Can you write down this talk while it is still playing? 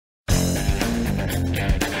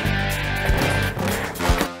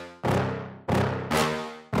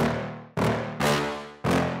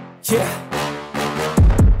Yeah.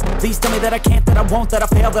 Please tell me that I can't, that I won't, that I'll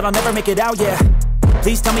fail, that I'll never make it out, yeah.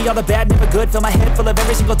 Please tell me all the bad, never good, fill my head full of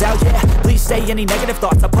every single doubt, yeah. Please say any negative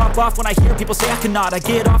thoughts, I pop off when I hear people say I cannot. I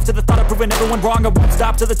get off to the thought of proving everyone wrong, I won't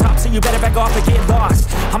stop to the top, so you better back off or get lost.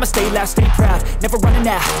 I'ma stay loud, stay proud, never running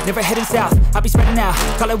out, never heading south. I'll be spreading out,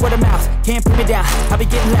 call it word of mouth, can't put me down, I'll be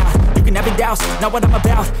getting loud. You can have it douse, not what I'm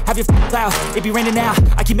about, have your cloud, it be raining now,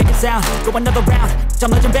 I keep making sound, go another round,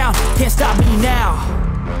 I'm legend bound, can't stop me now.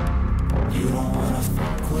 You don't wanna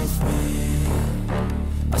fuck with me,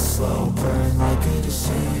 a slow burn like a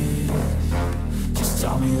disease. Just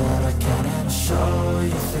tell me that I can and I'll show you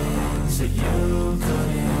things that you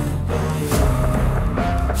couldn't believe.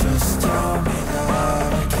 Just tell me that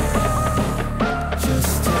I can.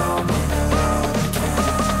 Just tell me that I can.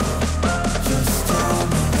 Just tell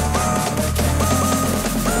me that I can.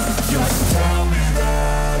 Just tell me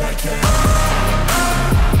that I can.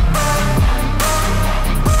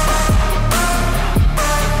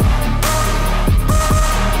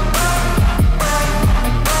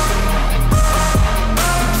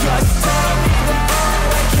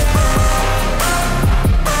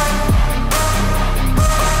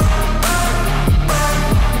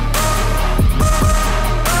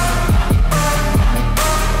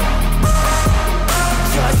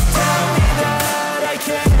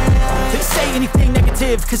 Anything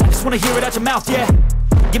negative, cause I just wanna hear it out your mouth, yeah.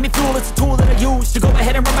 Give me fuel, it's a tool that I use to go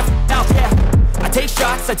ahead and run my mouth, yeah. I take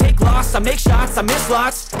shots, I take loss, I make shots, I miss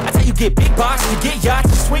lots. That's how you get big box, you get yachts,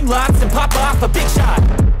 you swing lots and pop off a big shot.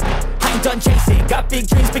 I ain't done chasing, got big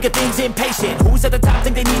dreams, bigger things, impatient. Who's at the top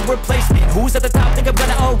think they need replacement? Who's at the top think I'm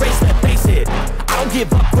gonna erase them? Face it, I don't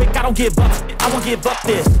give up quick, I don't give up, I won't give up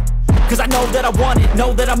this. Cause I know that I want it,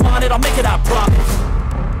 know that I'm on it, I'll make it, I promise.